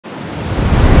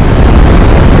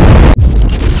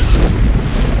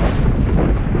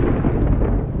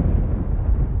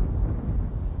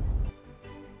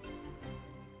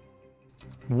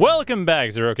Welcome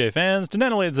back, Zero-K fans, to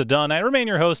Not Only Is It Done. I remain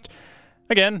your host,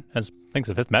 again, as I think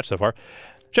it's the 5th match so far,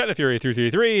 Shadow Fury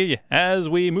 333, as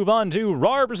we move on to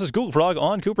Raaar versus GoogleFrog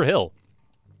on Cooper Hill,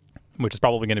 which is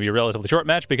probably going to be a relatively short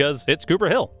match because it's Cooper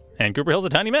Hill, and Cooper Hill's a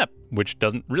tiny map, which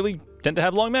doesn't really tend to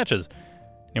have long matches.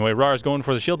 Anyway, Raaar is going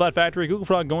for the Shield Bot Factory,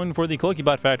 Googlefrog going for the Cloaky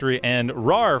Bot Factory, and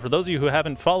Raaar, for those of you who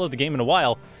haven't followed the game in a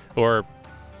while, or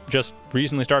just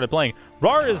recently started playing,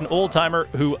 Raaar is an old-timer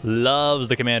who loves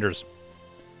the commanders.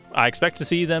 I expect to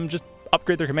see them just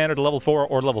upgrade their commander to level 4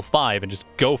 or level 5 and just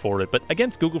go for it, but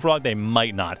against GoogleFrog, they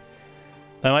might not.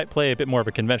 They might play a bit more of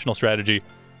a conventional strategy.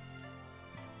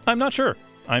 I'm not sure.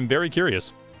 I'm very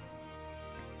curious.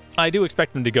 I do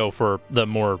expect them to go for the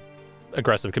more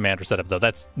aggressive commander setup, though.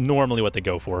 That's normally what they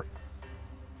go for.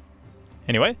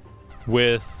 Anyway,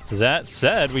 with that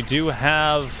said, we do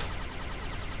have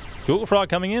GoogleFrog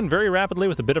coming in very rapidly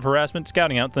with a bit of harassment,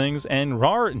 scouting out things, and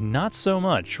Raaar not so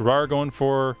much. Raaar going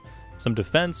for some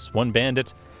defense, one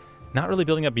bandit, not really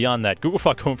building up beyond that.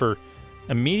 GoogleFrog going for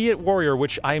immediate warrior,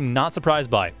 which I'm not surprised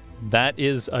by. That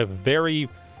is a very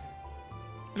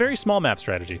small map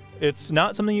strategy. It's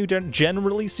not something you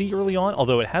generally see early on,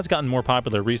 although it has gotten more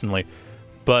popular recently.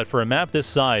 But for a map this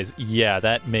size, yeah,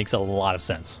 that makes a lot of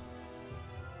sense.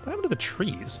 What happened to the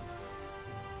trees?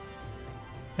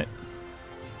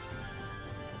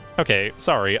 Okay,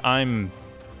 sorry,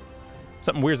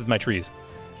 something weird with my trees.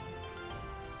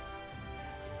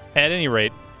 At any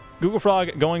rate,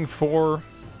 GoogleFrog going for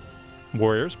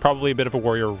warriors, probably a bit of a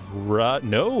warrior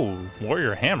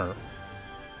warrior hammer.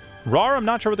 Raaar, I'm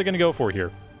not sure what they're going to go for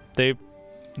here. They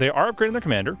are upgrading their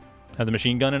commander, have the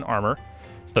machine gun and armor,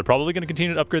 so they're probably going to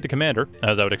continue to upgrade the commander,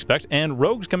 as I would expect, and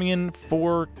Rogue's coming in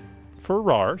for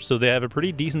Raaar, so they have a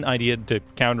pretty decent idea to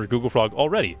counter GoogleFrog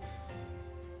already.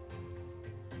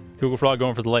 GoogleFrog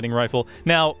going for the lightning rifle.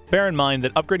 Now, bear in mind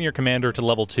that upgrading your commander to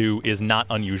level 2 is not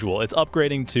unusual. It's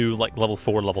upgrading to like level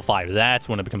 4, level 5. That's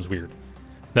when it becomes weird.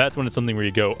 That's when it's something where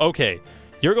you go, okay,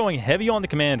 you're going heavy on the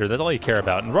commander. That's all you care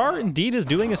about. And Raaar indeed is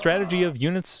doing a strategy of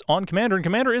units on commander, and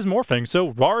commander is morphing,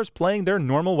 so Raaar is playing their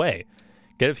normal way.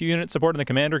 Get a few units supporting the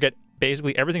commander, get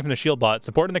basically everything from the shield bot,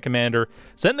 supporting the commander,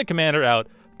 send the commander out,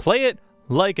 play it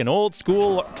like an old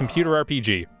school computer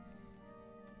RPG.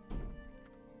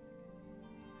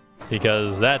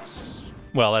 Because that's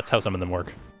how some of them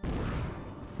work.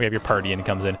 We have your party and it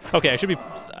comes in. Okay, I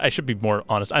should be more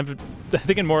honest. I'm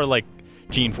thinking more like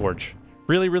Geneforge.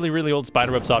 Really old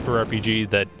spiderweb software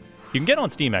RPG that you can get on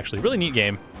Steam, actually. Really neat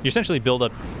game. You essentially build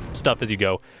up stuff as you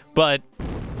go. But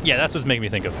yeah, that's what's making me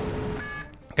think of.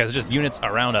 Because it's just units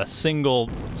around a single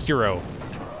hero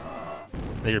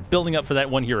that you're building up for that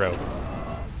one hero.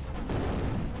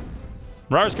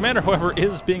 Raaar's commander, however,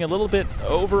 is being a little bit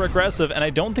over-aggressive, and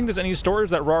I don't think there's any storage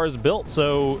that Raaar has built,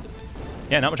 so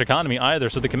yeah, not much economy either.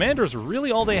 So the commander is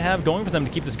really all they have going for them to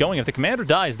keep this going. If the commander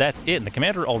dies, that's it, and the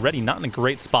commander already not in a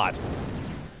great spot.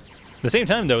 At the same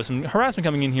time, though, some harassment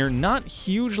coming in here, not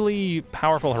hugely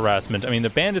powerful harassment. I mean, the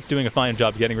bandit's doing a fine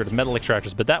job getting rid of metal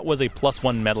extractors, but that was a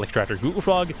 +1 metal extractor.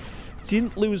 GoogleFrog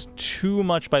didn't lose too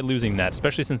much by losing that,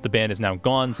 especially since the bandit is now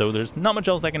gone, so there's not much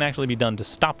else that can actually be done to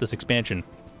stop this expansion.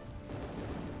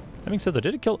 That being said, though,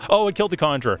 did it kill? Oh, it killed the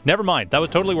Conjurer. Never mind. That was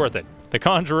totally worth it. The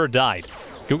Conjurer died.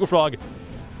 GoogleFrog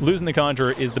losing the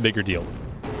Conjurer is the bigger deal.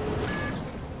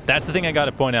 That's the thing I got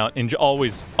to point out.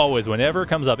 Always, whenever it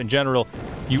comes up in general,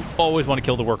 you always want to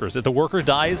kill the workers. If the worker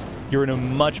dies, you're in a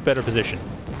much better position.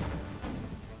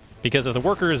 Because if the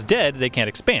worker is dead, they can't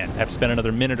expand. They have to spend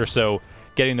another minute or so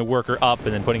getting the worker up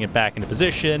and then putting it back into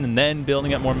position and then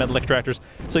building up more metal extractors.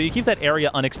 So you keep that area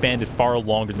unexpanded far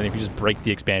longer than if you just break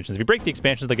the expansions. If you break the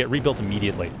expansions, they get rebuilt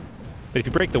immediately. But if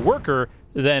you break the worker,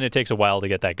 then it takes a while to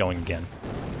get that going again.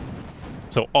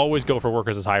 So always go for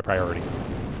workers as high priority.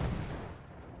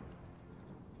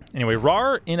 Anyway,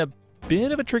 Raaar in a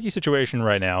bit of a tricky situation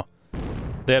right now.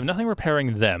 They have nothing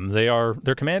repairing them. Their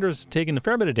commander's taking a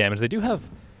fair bit of damage. They do have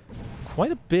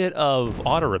quite a bit of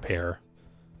auto repair.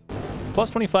 Plus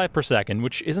 25 per second,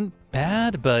 which isn't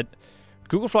bad, but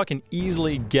GoogleFrog can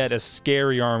easily get a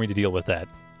scary army to deal with that.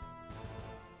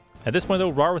 At this point, though,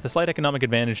 Raaar, with a slight economic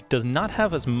advantage, does not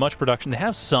have as much production. They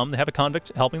have some. They have a convict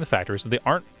helping the factory, so they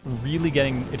aren't really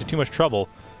getting into too much trouble.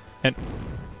 And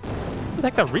where the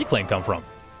heck did that reclaim come from?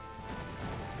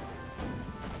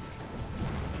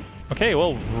 Okay,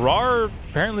 well, Raaar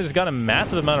apparently just got a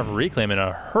massive amount of reclaim in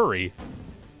a hurry.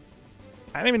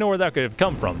 I don't even know where that could have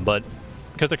come from, but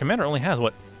because their commander only has,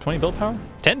 what, 20 build power?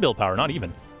 10 build power, not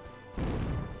even.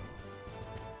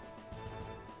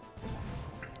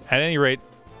 At any rate,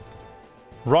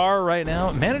 Raaar right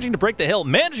now, managing to break the hill.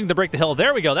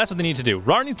 There we go, that's what they need to do.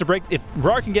 Raaar needs to break, if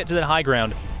Raaar can get to that high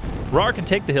ground, Raaar can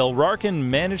take the hill. Raaar can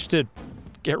manage to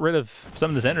get rid of some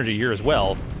of this energy here as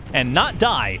well and not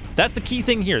die. That's the key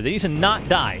thing here. They need to not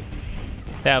die.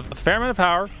 They have a fair amount of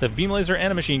power. They have beam laser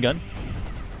and a machine gun.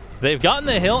 They've gotten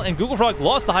the hill, and GoogleFrog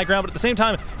lost the high ground, but at the same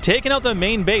time, taking out the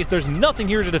main base. There's nothing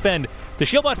here to defend. The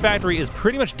Shieldbot factory is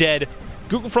pretty much dead.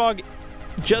 GoogleFrog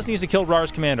just needs to kill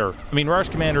Raar's commander. I mean, Raar's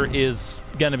commander is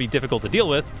going to be difficult to deal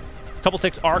with. A couple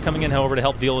ticks are coming in, however, to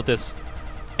help deal with this.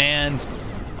 And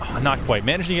not quite.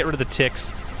 Managing to get rid of the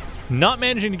ticks. Not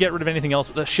managing to get rid of anything else.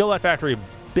 The Shieldbot factory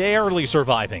barely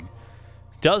surviving.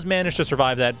 Does manage to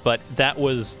survive that, but that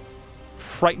was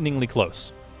frighteningly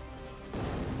close.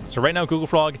 So right now,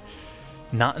 GoogleFrog,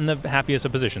 not in the happiest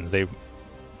of positions. They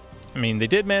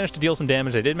did manage to deal some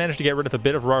damage. They did manage to get rid of a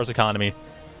bit of Raar's economy.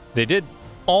 They did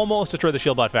almost destroy the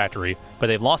Shieldbot factory, but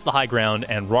they've lost the high ground,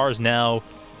 and Raar's not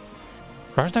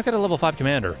got a level 5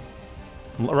 commander.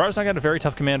 Raar's not got a very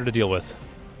tough commander to deal with.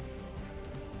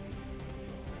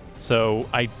 So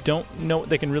I don't know what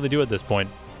they can really do at this point.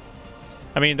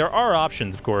 I mean, there are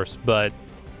options, of course, but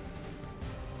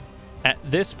at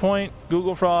this point,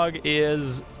 GoogleFrog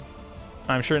is,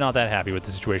 I'm sure, not that happy with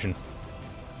the situation.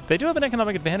 They do have an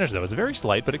economic advantage, though. It's very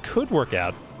slight, but it could work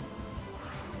out.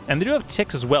 And they do have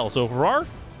ticks as well, so if Raaar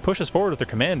pushes forward with their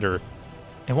commander,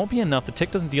 it won't be enough. The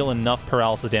tick doesn't deal enough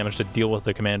paralysis damage to deal with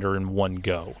the commander in one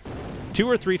go. 2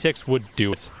 or 3 ticks would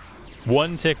do it.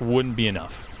 1 tick wouldn't be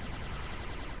enough.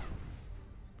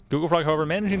 GoogleFrog, however,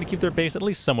 managing to keep their base at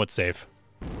least somewhat safe.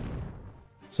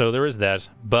 So there is that.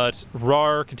 But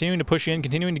Raaar continuing to push in,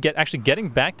 continuing to actually getting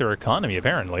back their economy,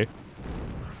 apparently.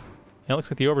 It looks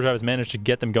like the overdrive has managed to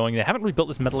get them going. They haven't rebuilt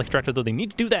this metal extractor, though. They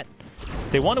need to do that.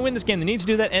 They want to win this game. They need to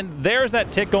do that. And there's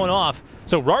that tick going off.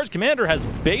 So Raar's commander has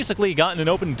basically gotten an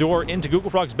open door into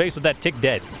GoogleFrog's base with that tick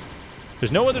dead.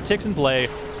 There's no other ticks in play.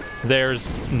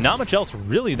 There's not much else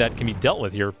really that can be dealt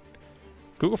with here.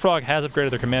 GoogleFrog has upgraded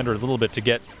their commander a little bit to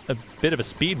get a bit of a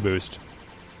speed boost.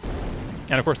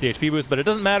 And of course the HP boost, but it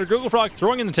doesn't matter. GoogleFrog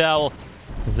throwing in the towel.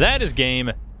 That is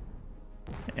game.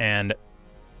 And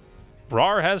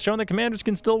Raaar has shown that commanders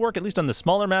can still work, at least on the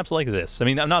smaller maps like this. I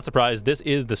mean, I'm not surprised. This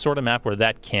is the sort of map where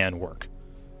that can work.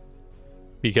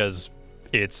 Because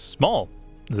it's small.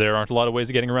 There aren't a lot of ways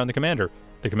of getting around the commander.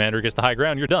 The commander gets the high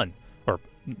ground, you're done. Or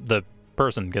the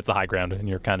person gets the high ground, and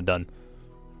you're kind of done.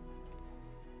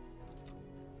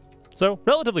 So,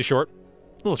 relatively short.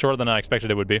 A little shorter than I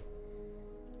expected it would be.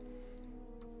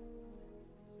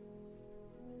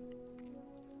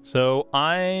 So,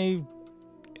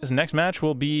 this next match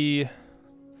will be a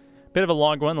bit of a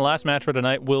long one. The last match for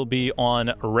tonight will be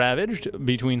on Ravaged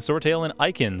between Swordtail and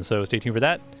Icon, so stay tuned for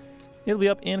that. It'll be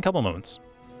up in a couple moments.